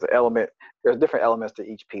there's different elements to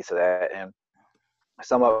each piece of that, and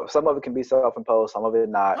some of it can be self-imposed, some of it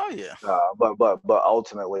not. Oh yeah. But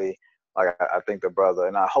ultimately, I think the brother,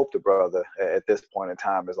 and I hope the brother at this point in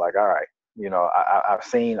time is like, all right, I've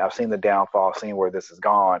seen the downfall, seen where this has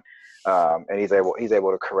gone, and he's able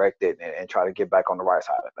to correct it and try to get back on the right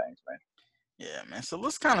side of things, man. Yeah, man. So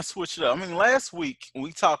let's kind of switch it up. I mean, last week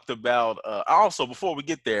we talked about also before we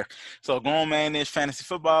get there. So Grown Man-ish fantasy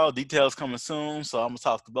football details coming soon. So I'm gonna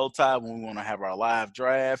talk to Bowtie when we want to have our live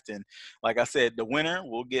draft. And like I said, the winner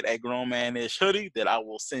will get a Grown Man-ish hoodie that I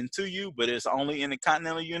will send to you, but it's only in the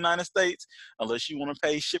continental United States unless you want to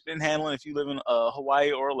pay shipping and handling if you live in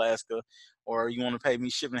Hawaii or Alaska, or you want to pay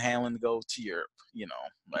me shipping and handling to go to Europe.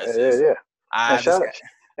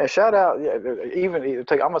 And shout out, I'm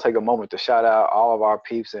gonna take a moment to shout out all of our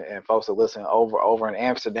peeps and folks that listen over in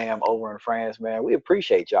Amsterdam, over in France, man. We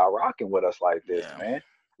appreciate y'all rocking with us like this, man.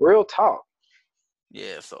 Real talk.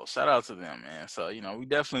 Yeah, so shout out to them, man. So, we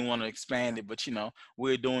definitely want to expand it, but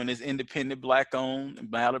we're doing this independent, black owned, and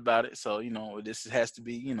bad about it. So, this has to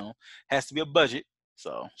be a budget.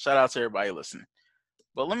 So shout out to everybody listening.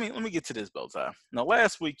 But let me get to this, Bowtie. Now,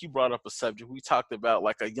 last week you brought up a subject. We talked about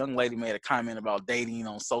a young lady made a comment about dating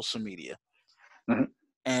on social media. Mm-hmm.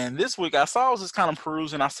 And this week I was just kind of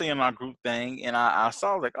perusing. I see in our group thing, and I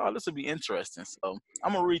saw oh, this would be interesting. So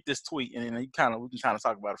I'm gonna read this tweet, and then we can kind of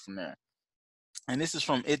talk about it from there. And this is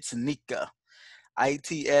from It's Nika,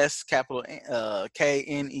 ITS capital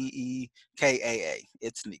KNEEKAA.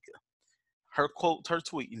 It's Nika. Her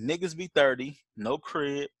tweet: "Niggas be 30, no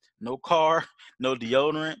crib, no car, no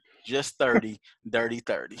deodorant, just 30, dirty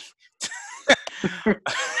 30.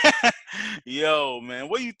 Yo, man,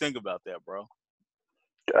 what do you think about that, bro?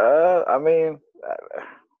 I mean,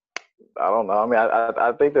 I don't know. I mean,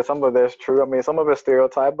 I think that some of that's true. I mean, some of it's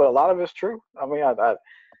stereotype, but a lot of it's true. I mean, I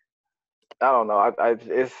don't know.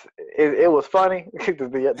 It was funny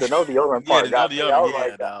the no deodorant part. Yeah, the no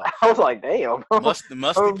deodorant. I was like, damn.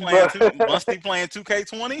 Musty playing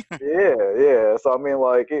 2K20. Yeah. So I mean,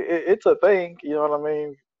 it's a thing. You know what I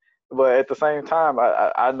mean? But at the same time,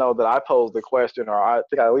 I know that I posed the question, or I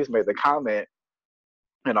think I at least made the comment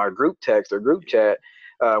in our group text or group chat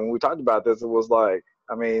when we talked about this. It was like,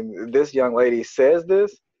 I mean, this young lady says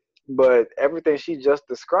this, but everything she just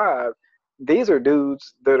described, these are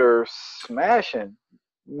dudes that are smashing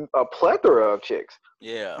a plethora of chicks.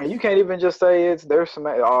 Yeah. And you can't even just say they're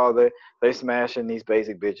smashing these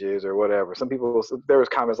basic bitches or whatever. Some people, there was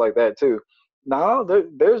comments like that too. No,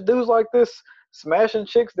 there's dudes like this smashing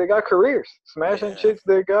chicks that got careers, smashing chicks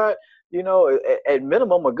that got, at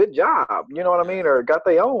minimum a good job, you know what I mean, or got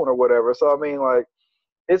their own or whatever. So I mean,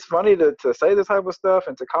 it's funny to say this type of stuff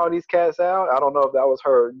and to call these cats out. I don't know if that was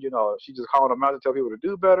her, she just calling them out to tell people to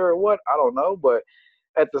do better or what. I don't know, but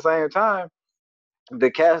at the same time, the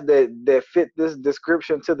cats that fit this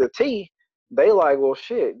description to the T, they like, well,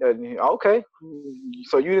 shit, okay,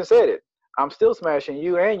 so you didn't said it. I'm still smashing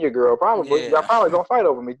you and your girl. Probably, y'all Yeah, probably gonna fight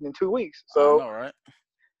over me in 2 weeks. I So, know, right?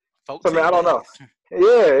 I mean, 14 I don't know. days.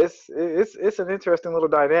 Yeah, it's an interesting little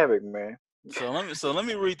dynamic, man. So let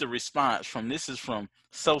me read the response this is from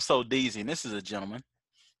So Deezy, and this is a gentleman.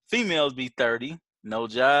 Females be 30, no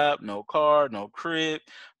job, no car, no crib,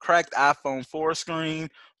 cracked iPhone 4 screen,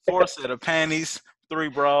 4 set of panties, 3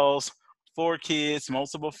 bras, 4 kids,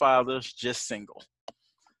 multiple fathers, just single.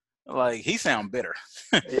 Like, he sound bitter.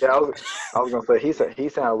 Yeah, I was gonna say he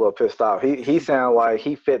sounded a little pissed off. He sounded like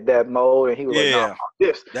he fit that mold, and he was like, "No, Yeah, fuck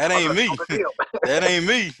this. that I'm ain't gonna me. seal the deal. That ain't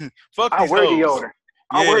me. Fuck I these wear the hoes. owner.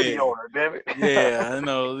 I wear Yeah, the owner. Damn it. yeah, I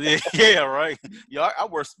know. Yeah, right. Yo, I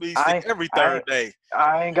wear speed stick I every I third day.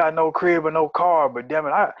 I ain't got no crib or no car, but damn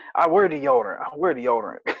it, I wear the owner. I wear the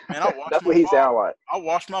owner. Man, I washed That's my what he balls. sound like. I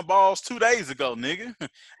washed my balls 2 days ago, nigga. And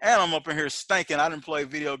I'm up in here stinking. I didn't play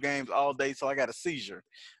video games all day till I got a seizure.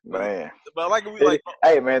 But Man. like we like.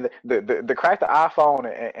 Hey man, the crack the iPhone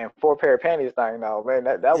and 4 pair of panties thing though, man,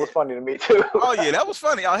 that Yeah. was funny to me too. Oh yeah, that was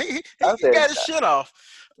funny. Oh, he I got said his shit off.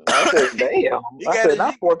 I said, damn. He I got said his.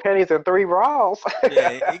 not 4 panties and 3 bras.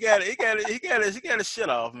 Yeah, he got his shit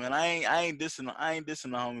off, man. I ain't dissing the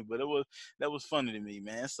homie, but that was funny to me,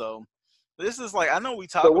 man. So this is like, I know we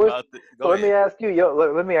So talk what? about So go ahead. let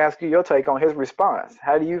me ask you your take on his response.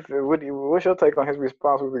 How do you feel? What's your take on his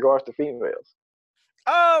response with regards to females?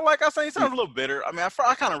 Like I say, it sounds a little bitter. I mean,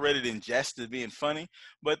 I kind of read it in jest as being funny,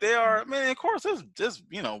 but they are, man. Of course, there's just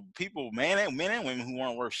people, men and women who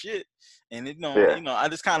aren't worth shit, and Yeah, I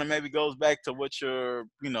just kind of maybe goes back to what your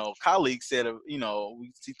colleague said.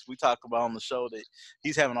 We talk about on the show that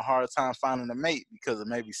he's having a hard time finding a mate because of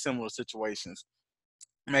maybe similar situations.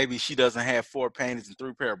 Maybe she doesn't have 4 panties and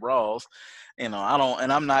 3 pair of bras. I don't,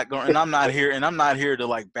 and I'm not here to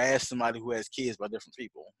like bash somebody who has kids by different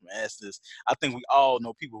people. Man, that's just, I think we all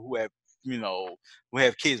know people who have, who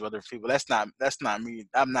have kids by different people. That's not me.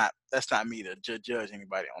 That's not me to judge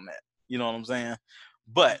anybody on that. You know what I'm saying?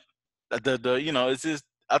 But it's just,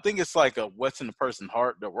 I think it's like a what's in the person's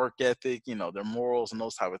heart, their work ethic, their morals and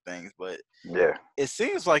those type of things. But yeah, it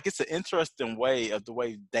seems like it's an interesting way of the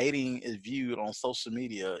way dating is viewed on social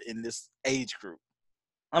media in this age group.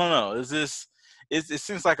 I don't know. It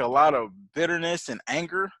seems like a lot of bitterness and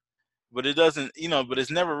anger, but it doesn't, but it's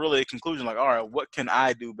never really a conclusion like, all right, what can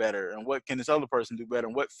I do better? And what can this other person do better?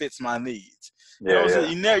 And what fits my needs? yeah.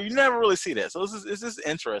 You never really see that. So it's just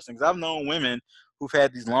interesting because I've known women who've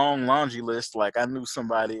had these long laundry lists. Like I knew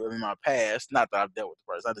somebody in my past, not that I've dealt with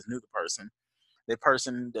the person, I just knew the person. The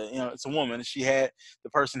person, it's a woman. The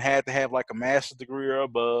person had to have like a master's degree or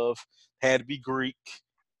above, had to be Greek,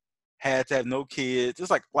 had to have no kids.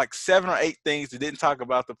 It's like 7 or 8 things that didn't talk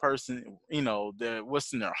about the person,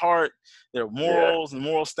 what's in their heart, their Yeah. morals and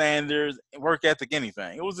moral standards, work ethic,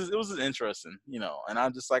 anything. It was just interesting, and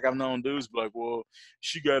I'm just like, I've known dudes be like, well,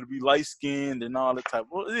 she got to be light skinned and all that type.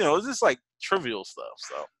 Well, it's just like trivial stuff.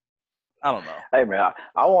 So I don't know. Hey man,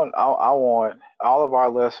 I want all of our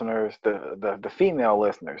listeners, the female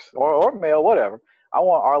listeners or male, whatever. I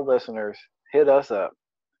want our listeners hit us up.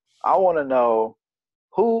 I want to know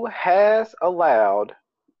who has allowed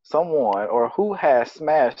someone or who has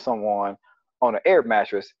smashed someone on an air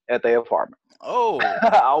mattress at their apartment. Oh,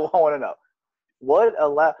 I want to know what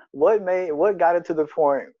got it to the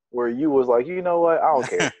point where you was like, you know what, I don't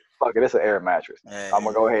care. Fuck it, it's an air mattress. I'm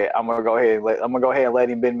gonna go ahead. I'm gonna go ahead and let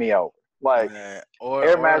him bend me over. Like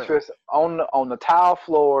air mattress on the tile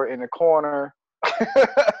floor in the corner.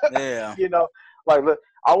 yeah. Like look,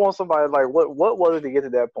 I want somebody like what was it to get to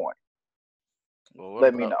that point? Well,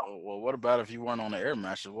 Let me know. what about if you weren't on the air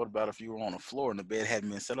mattress? What about if you were on the floor and the bed hadn't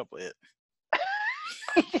been set up yet?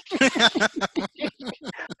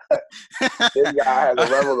 This guy has a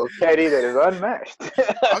level of petty that is unmatched.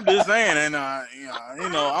 I'm just saying, and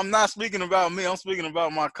I'm not speaking about me. I'm speaking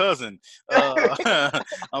about my cousin.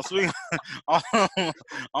 I'm speaking. I'm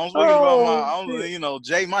speaking about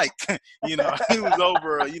J Mike. He was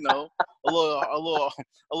over, a little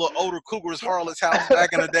older cougar's harlot's house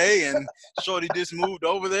back in the day, and Shorty just moved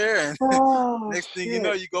over there, and next thing you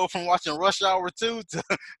know, you go from watching Rush Hour 2 to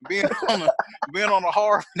being on a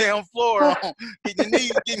hard damn floor, getting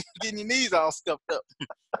your knees all scuffed up.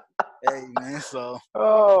 Hey man, so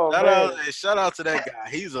shout out to that guy.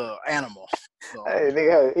 He's an animal. So. Hey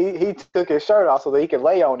nigga, he took his shirt off so that he could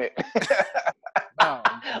lay on it. No,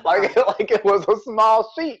 like it was a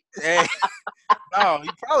small sheet. Hey, no, he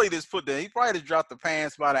probably just he probably just dropped the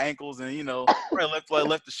pants by the ankles and probably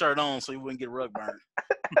left the shirt on so he wouldn't get rug burn.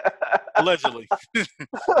 Allegedly. this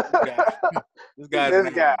guy's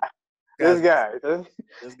an This guy.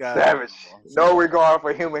 This guy, savage. No regard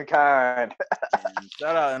for humankind. And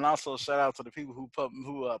shout out to the people who pop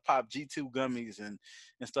G2 gummies and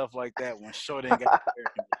stuff like that when Short ain't got air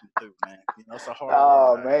conditioning too, man. It's a hard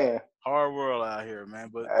world. Man. Hard world out here,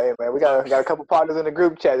 man. But hey, man, we got a couple partners in the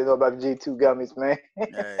group chat that know about the G2 gummies, man.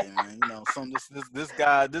 Hey, man, this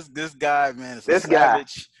guy, man, is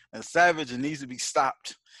a savage and needs to be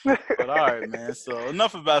stopped. But all right, man. So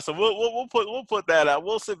enough about it. So we'll put that out.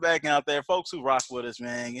 We'll sit back out there, folks who rock with us,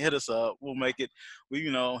 man. Hit us up. We'll make it.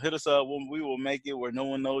 Hit us up. We will make it where no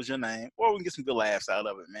one knows your name, or we can get some good laughs out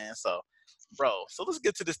of it, man. So, bro. So let's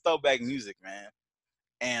get to this throwback music, man.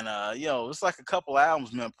 And it's like a couple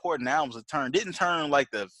albums, man. Important albums that didn't turn like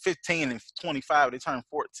the 15 and 25. They turned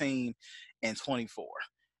 14 and 24.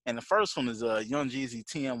 And the first one is Young Jeezy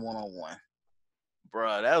TM 101.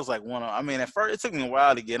 Bruh, that was like at first it took me a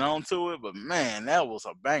while to get onto it, but man, that was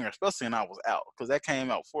a banger, especially when I was out, because that came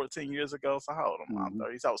out 14 years ago. So how old am I?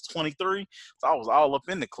 30. So I was 23, so I was all up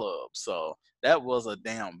in the club. So that was a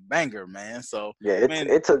damn banger, man. So yeah,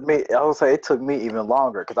 it took me. I would say it took me even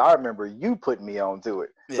longer because I remember you putting me onto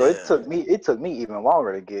it. So it took me even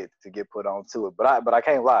longer to get put onto it. But I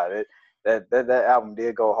can't lie, that album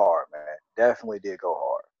did go hard, man. Definitely did go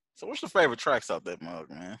hard. So what's your favorite tracks out that mug,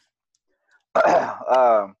 man?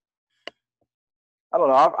 I don't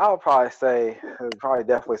know. I would probably say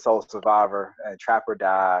definitely Soul Survivor and Trap or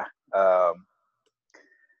Die.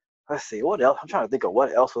 Let's see what else. I'm trying to think of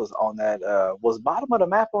what else was on that. Was Bottom of the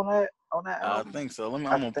Map on that album? I think so.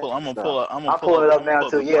 I'm pulling it up now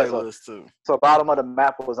too. Yeah, so Bottom of the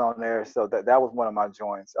Map was on there. So that was one of my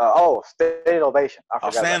joints. Standing Ovation. I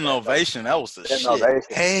forgot. Standing Ovation. That was the shit.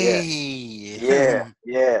 Ovation. Hey.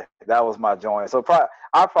 Yeah. That was my joint. So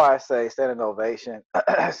I'd probably say Standing Ovation.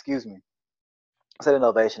 Excuse me. Standing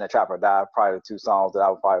Ovation and Trap or Die. Probably the two songs that I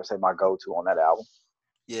would probably say my go-to on that album.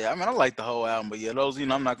 Yeah, I mean, I like the whole album, but yeah, those,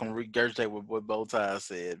 I'm not gonna regurgitate what Bowtie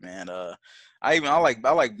said, man. I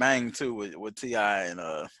like Bang too with T.I. and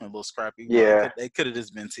a little Scrappy. Yeah, they could have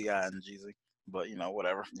just been T.I. and Jeezy, but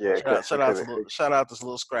whatever. Yeah, shout out to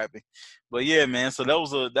Little Scrappy. But yeah, man. So that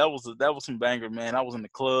was some banger, man. I was in the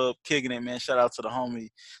club kicking it, man. Shout out to the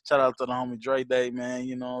homie Dre Day, man.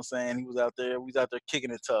 You know what I'm saying? We was out there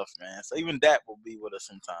kicking it tough, man. So even Dat will be with us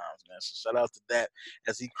sometimes, man. So shout out to Dat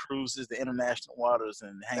as he cruises the international waters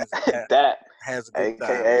and hangs that has a good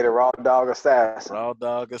AKA time. the Raw Dog Assassin. Raw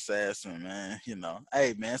Dog Assassin, man.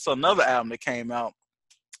 Hey, man. So another album that came out.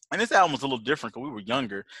 And this album was a little different because we were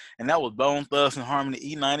younger, and that was Bone Thugs and Harmony.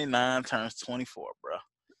 E99 turns 24, bro.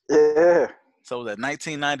 Yeah. So was that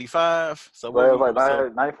 1995? So it was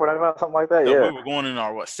like 94, 95, something like that. So yeah. We were going in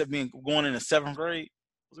going into seventh grade.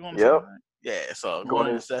 Yep. Yeah. So going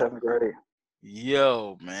into seventh grade.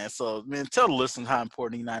 Yo, man. So man, tell the listeners how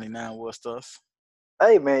important E99 was to us.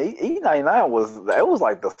 Hey, man, E99 was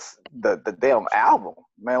like the damn album,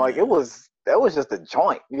 man. Like that was just a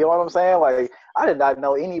joint. You know what I'm saying? Like I did not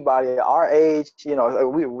know anybody our age. We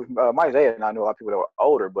Mike J and I knew a lot of people that were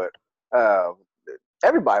older, but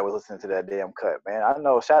everybody was listening to that damn cut, man. I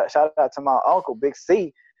know. Shout out to my uncle Big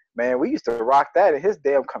C, man. We used to rock that in his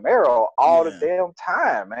damn Camaro all the damn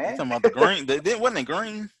time, man. You talking about the green? Wasn't it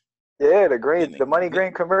green? Yeah, the green, the money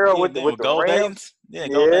green Camaro with the gold rims. Yeah,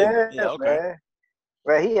 gold Dayton's. Yeah, okay.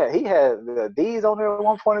 Man, he had the D's on there at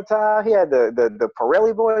one point in time. He had the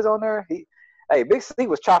Pirelli boys on there. Big C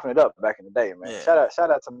was chopping it up back in the day, man. Yeah. Shout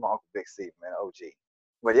out to my uncle Big C, man, OG.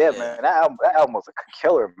 But yeah, man, that album was a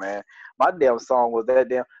killer, man. My damn song was that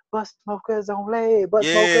damn "But Smokers Only."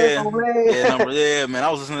 Yeah, man. I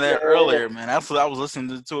was listening to that earlier, man. I was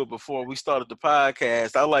listening to it before we started the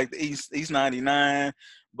podcast. I like the East 99.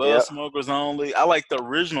 Buzz Smokers Only. I like the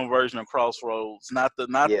original version of Crossroads, not the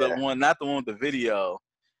one with the video.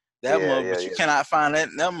 That mug, but you cannot find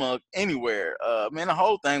that mug anywhere. Man, the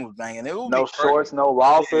whole thing was banging. It no shorts, no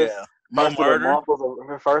losses. Yeah.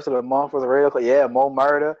 First of the month was a real. Yeah, Mo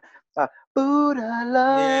Murder. Buddha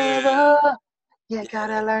lover. You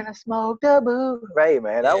gotta learn to smoke the boo. Right,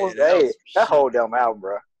 man. That whole damn album,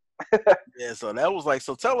 bro. Yeah, so that was like,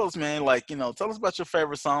 so tell us, man, tell us about your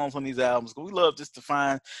favorite songs on these albums. We love just to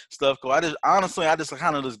find stuff. I just kind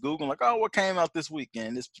of just Googled like, oh, what came out this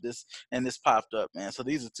weekend? This popped up, man. So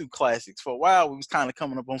these are two classics. For a while, we was kind of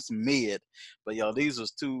coming up on some mid, but these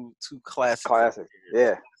was two classics. Classic,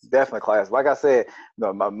 yeah, definitely classic. Like I said,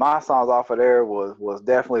 my songs off of there was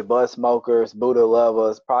definitely Bud Smokers, Buddha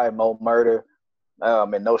Lovers, probably Mo Murder.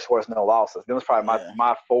 and No Shorts, No Losses. Them was probably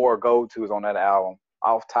my 4 go-tos on that album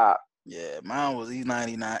off top. Yeah, mine was East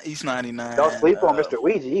 99. Don't sleep on Mr.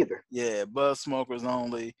 Ouija either. Yeah, Buzz Smokers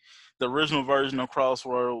Only, the original version of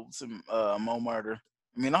Crossroads and Mo Murder.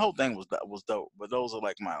 I mean, the whole thing was dope, but those are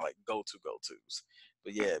like my go-tos.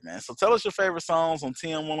 But yeah, man. So tell us your favorite songs on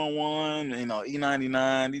TM 101,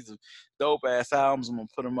 E99. These are dope ass albums. I'm gonna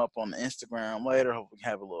put them up on the Instagram later. Hope we can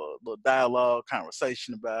have a little dialogue,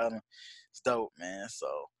 conversation about them. It's dope, man. So,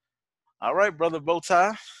 all right, brother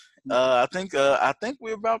Bowtie. I think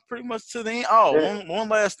we're about pretty much to the end. Oh, yeah. One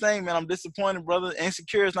last thing, man. I'm disappointed, brother.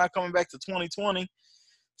 Insecure is not coming back to 2020.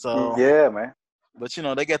 So yeah, man. But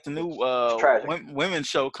they got the new women's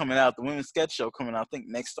show coming out, the women's sketch show coming out. I think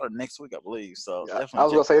next week, I believe. So yeah, definitely. I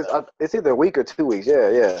was gonna say it's either a week or 2 weeks.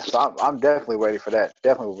 Yeah. So I'm definitely ready for that.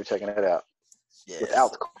 Definitely will be checking that out. Yeah,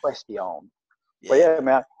 without question. Yeah. But yeah,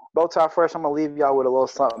 man. Bowtie Fresh, I'm gonna leave y'all with a little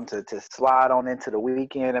something to slide on into the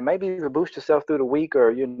weekend and maybe even boost yourself through the week or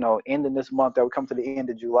ending this month that we come to the end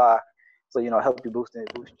of July. So help you boost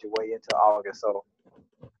your way into August. So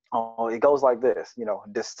it goes like this.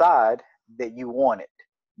 Decide that you want it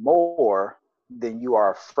more than you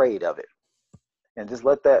are afraid of it, and just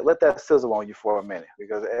let that sizzle on you for a minute,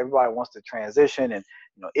 because everybody wants to transition and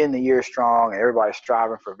end the year strong, and everybody's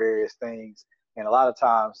striving for various things, and a lot of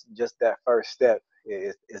times just that first step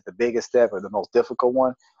is the biggest step or the most difficult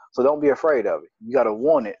one. So don't be afraid of it. You got to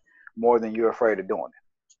want it more than you're afraid of doing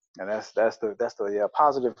it, and that's the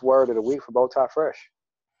positive word of the week for Bowtie Fresh.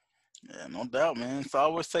 Yeah, no doubt, man. So I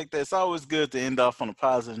always take that. It's always good to end off on a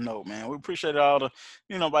positive note, man. We appreciate all the,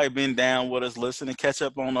 everybody being down with us, listening, catch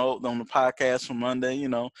up on the podcast from Monday.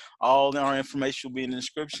 All our information will be in the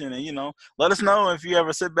description, and let us know if you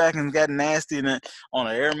ever sit back and got nasty on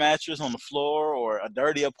an air mattress on the floor, or a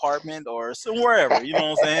dirty apartment, or wherever. You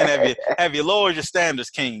know what I'm saying? Have you lowered your standards,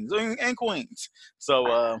 kings and queens?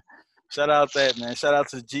 So. Shout out that, man. Shout out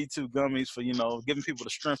to G2 Gummies for, giving people the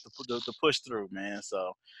strength to push through, man.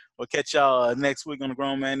 So we'll catch y'all next week on the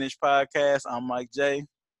Grown Man Ish podcast. I'm Mike J.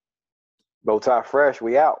 Bowtie Fresh,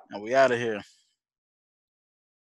 we out. And we out of here.